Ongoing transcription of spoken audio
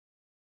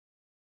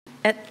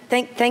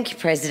Thank you,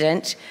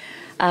 President.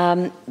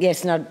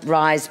 Yes, and I'd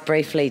rise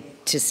briefly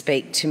to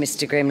speak to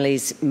Mr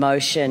Grimley's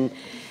motion.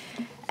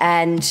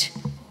 And,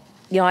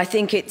 I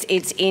think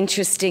it's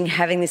interesting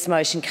having this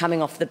motion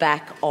coming off the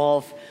back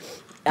of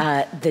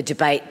the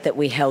debate that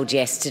we held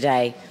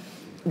yesterday,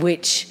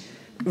 which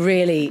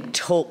really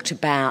talked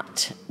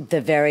about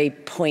the very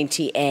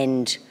pointy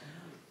end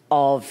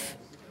of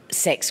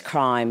sex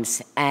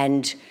crimes.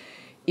 And,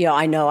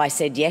 I know I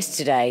said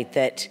yesterday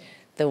that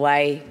the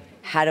way,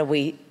 how do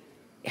we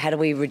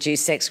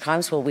reduce sex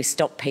crimes? Well, we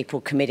stop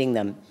people committing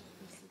them.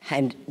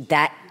 And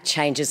that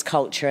changes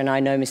culture. And I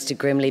know Mr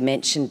Grimley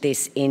mentioned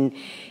this in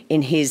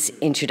his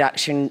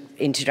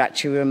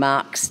introductory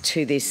remarks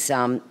to this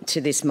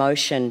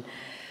motion.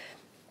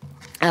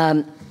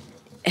 And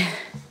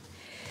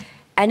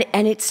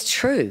it's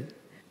true,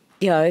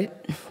 and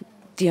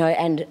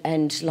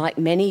like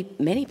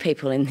many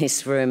people in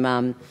this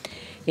room,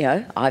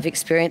 I've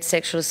experienced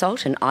sexual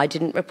assault and I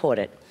didn't report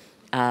it.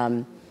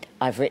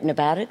 I've written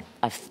about it.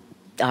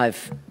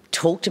 I've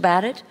talked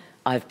about it.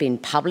 I've been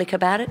public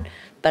about it,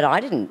 but I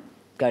didn't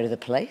go to the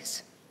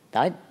police.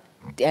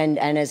 And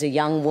as a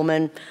young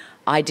woman,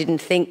 I didn't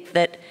think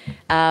that.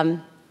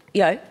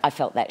 I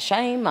felt that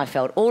shame. I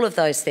felt all of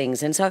those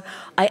things, and so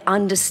I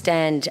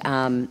understand.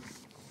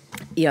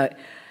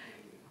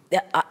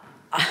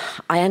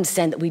 I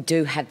understand that we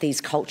do have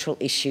these cultural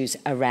issues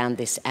around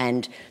this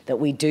and that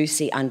we do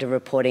see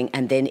underreporting,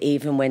 and then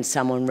even when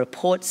someone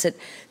reports it,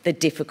 the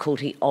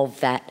difficulty of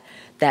that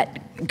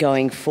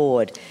going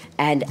forward.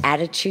 And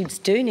attitudes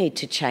do need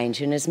to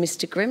change. And as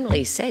Mr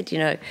Grimley said,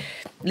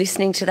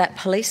 listening to that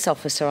police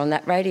officer on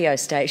that radio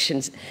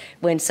station,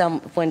 when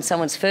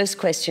someone's first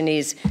question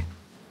is,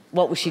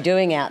 what was she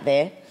doing out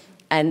there?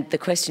 And the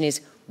question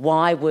is,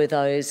 why were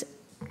those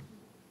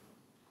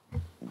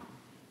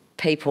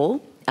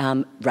people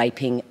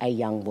raping a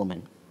young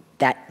woman?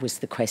 That was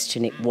the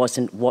question. It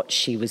wasn't what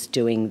she was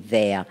doing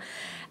there.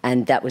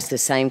 And that was the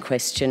same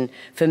question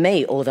for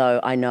me,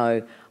 although I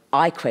know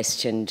I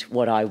questioned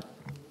what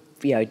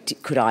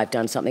could I have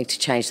done something to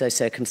change those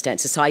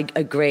circumstances? So I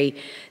agree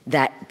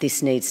that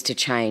this needs to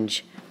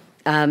change.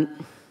 My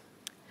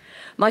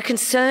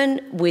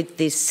concern with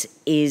this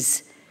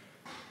is,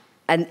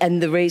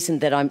 and the reason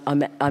that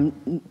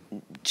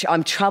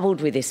I'm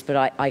troubled with this, but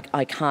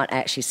I can't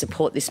actually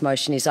support this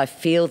motion, is I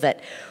feel that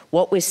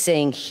what we're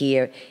seeing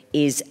here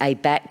is a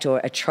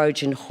backdoor, a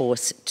Trojan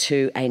horse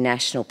to a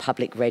national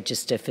public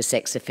register for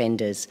sex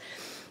offenders.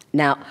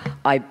 Now,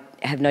 I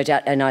have no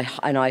doubt, and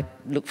I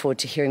look forward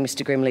to hearing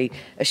Mr Grimley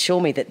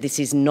assure me that this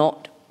is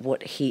not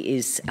what he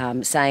is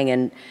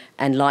saying,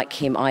 and like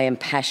him, I am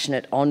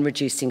passionate on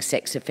reducing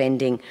sex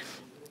offending,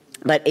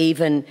 but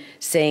even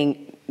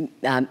seeing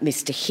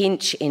Mr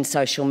Hinch in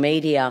social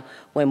media,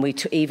 when we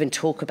even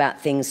talk about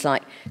things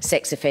like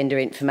sex offender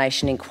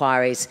information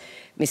inquiries,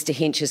 Mr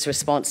Hinch's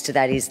response to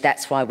that is,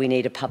 that's why we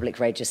need a public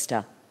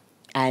register.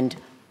 And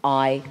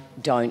I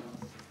don't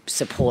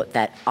support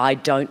that. I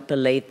don't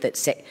believe that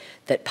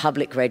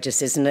public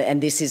registers,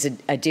 and this is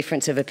a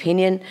difference of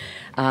opinion.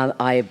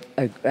 I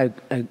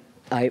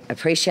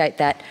appreciate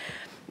that.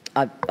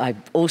 I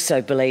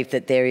also believe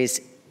that there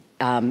is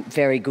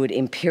very good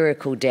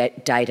empirical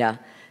data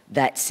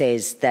that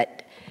says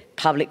that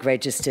public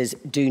registers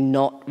do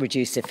not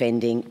reduce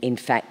offending. In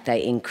fact,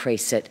 they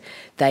increase it.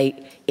 They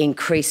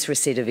increase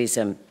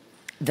recidivism.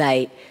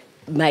 They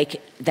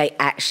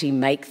actually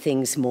make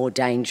things more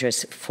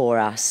dangerous for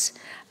us.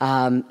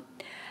 And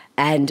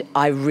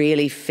I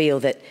really feel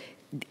that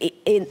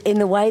in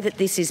the way that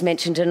this is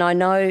mentioned, and I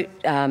know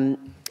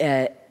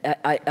I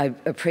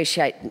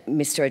appreciate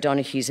Mr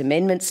O'Donoghue's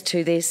amendments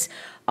to this.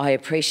 I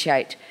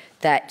appreciate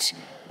that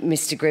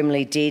Mr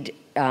Grimley did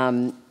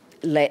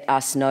let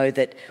us know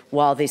that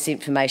while this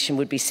information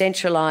would be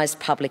centralised,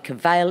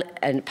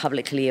 and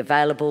publicly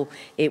available,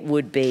 it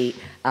would be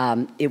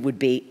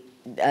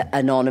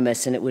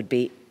anonymous, and it would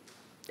be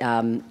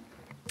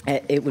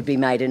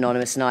made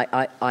anonymous, and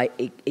I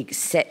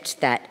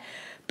accept that,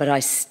 but I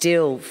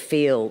still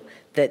feel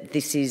that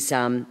this is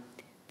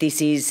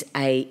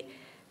a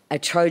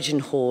Trojan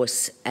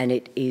horse, and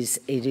it is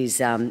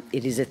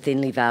a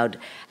thinly veiled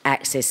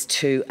access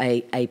to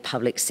a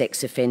public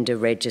sex offender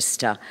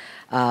register.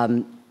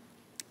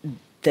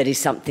 That is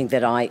something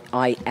that I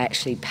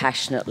actually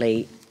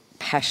passionately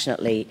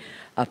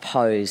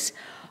oppose.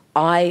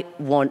 I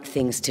want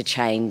things to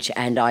change,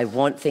 and I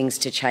want things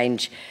to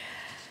change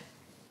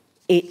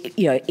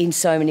in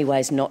so many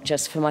ways, not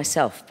just for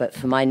myself, but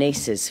for my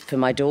nieces, for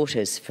my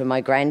daughters, for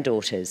my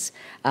granddaughters.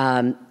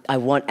 I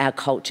want our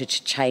culture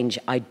to change.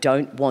 I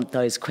don't want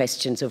those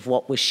questions of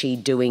what was she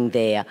doing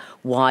there?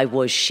 Why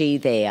was she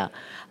there?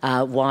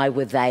 Why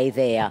were they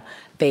there?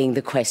 Being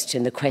the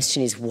question. The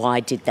question is,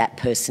 why did that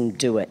person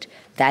do it?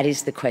 That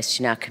is the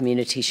question our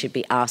community should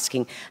be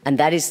asking, and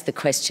that is the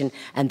question,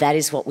 and that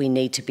is what we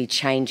need to be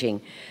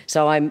changing.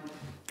 So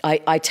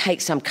I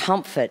take some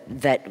comfort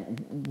that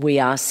we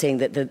are seeing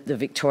that the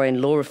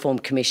Victorian Law Reform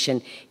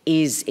Commission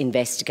is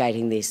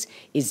investigating this,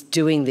 is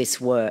doing this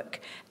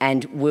work,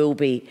 and will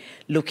be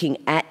looking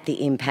at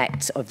the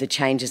impacts of the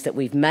changes that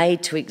we've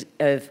made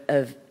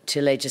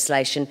to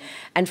legislation,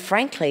 and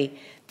frankly,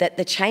 that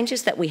the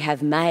changes that we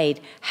have made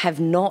have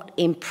not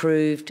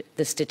improved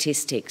the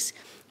statistics,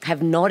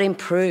 have not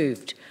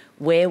improved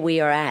where we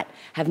are at,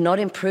 have not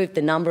improved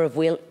the number of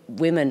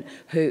women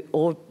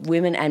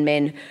and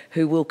men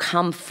who will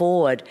come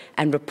forward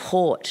and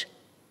report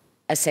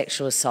a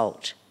sexual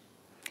assault,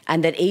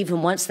 and that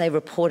even once they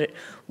report it,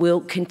 will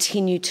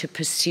continue to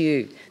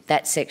pursue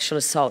that sexual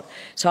assault.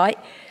 So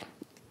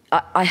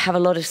I have a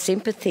lot of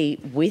sympathy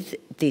with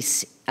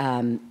this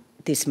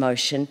this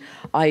motion.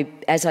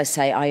 As I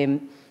say, I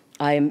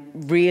am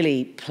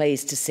really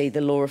pleased to see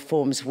the law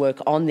reforms work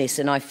on this,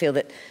 and I feel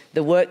that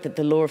the work that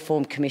the Law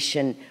Reform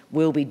Commission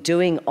will be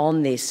doing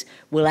on this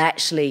will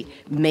actually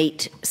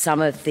meet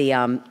some of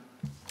the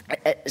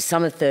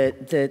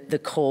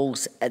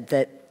calls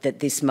that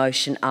this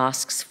motion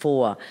asks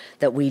for,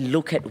 that we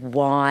look at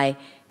why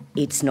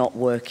it's not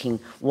working,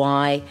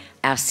 why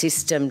our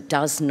system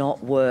does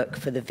not work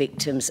for the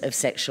victims of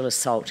sexual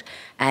assault.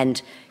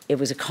 And it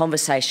was a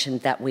conversation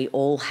that we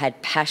all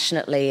had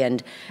passionately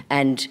and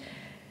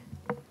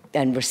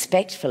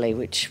respectfully,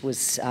 which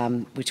was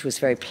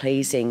very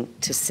pleasing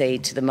to see,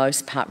 to the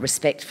most part,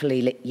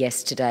 respectfully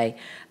yesterday,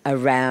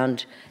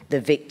 around the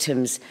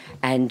victims.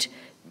 And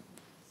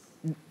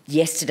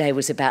yesterday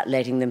was about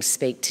letting them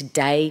speak.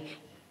 Today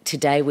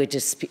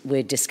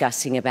we're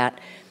discussing about,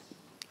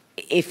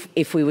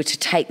 if we were to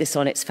take this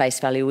on its face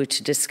value, we were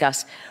to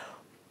discuss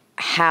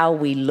how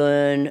we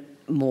learn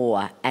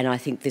more. And I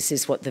think this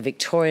is what the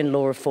Victorian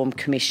Law Reform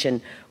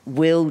Commission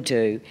will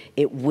do.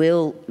 It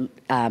will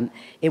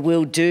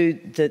do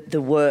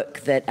the work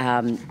that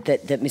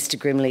Mr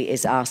Grimley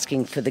is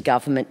asking for the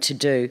government to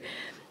do.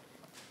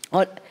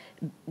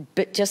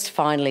 But just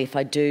finally, if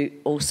I do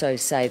also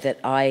say that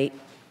I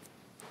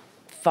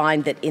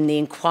find that in the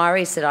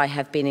inquiries that I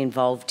have been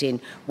involved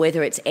in,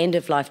 whether it's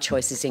end-of-life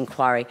choices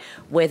inquiry,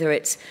 whether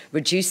it's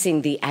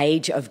reducing the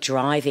age of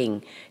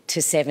driving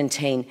to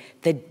 17,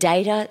 the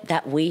data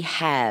that we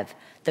have,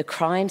 the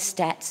crime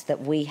stats that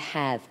we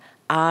have,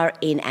 are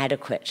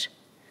inadequate.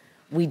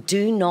 We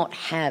do not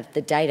have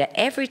the data.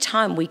 Every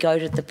time we go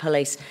to the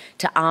police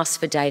to ask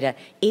for data,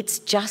 it's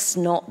just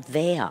not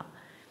there.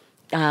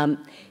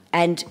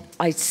 And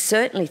I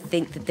certainly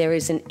think that there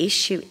is an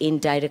issue in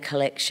data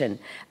collection,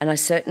 and I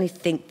certainly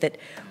think that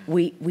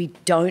we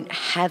don't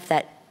have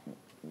that.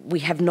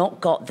 We have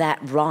not got that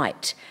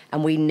right,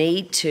 and we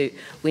need to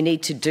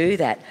do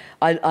that.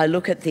 I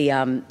look at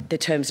the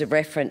terms of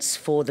reference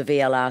for the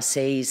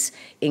VLRC's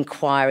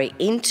inquiry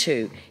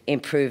into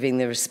improving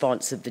the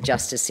response of the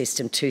justice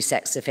system to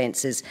sex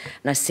offences,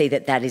 and I see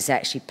that that is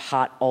actually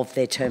part of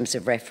their terms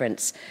of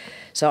reference.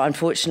 So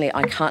unfortunately,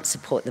 I can't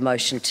support the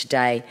motion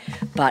today,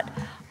 but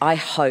I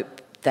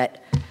hope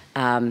that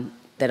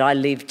that I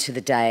live to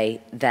the day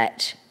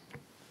that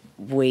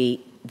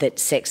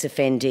sex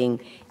offending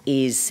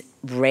is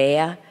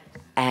rare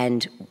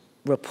and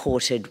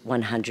reported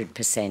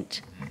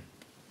 100%.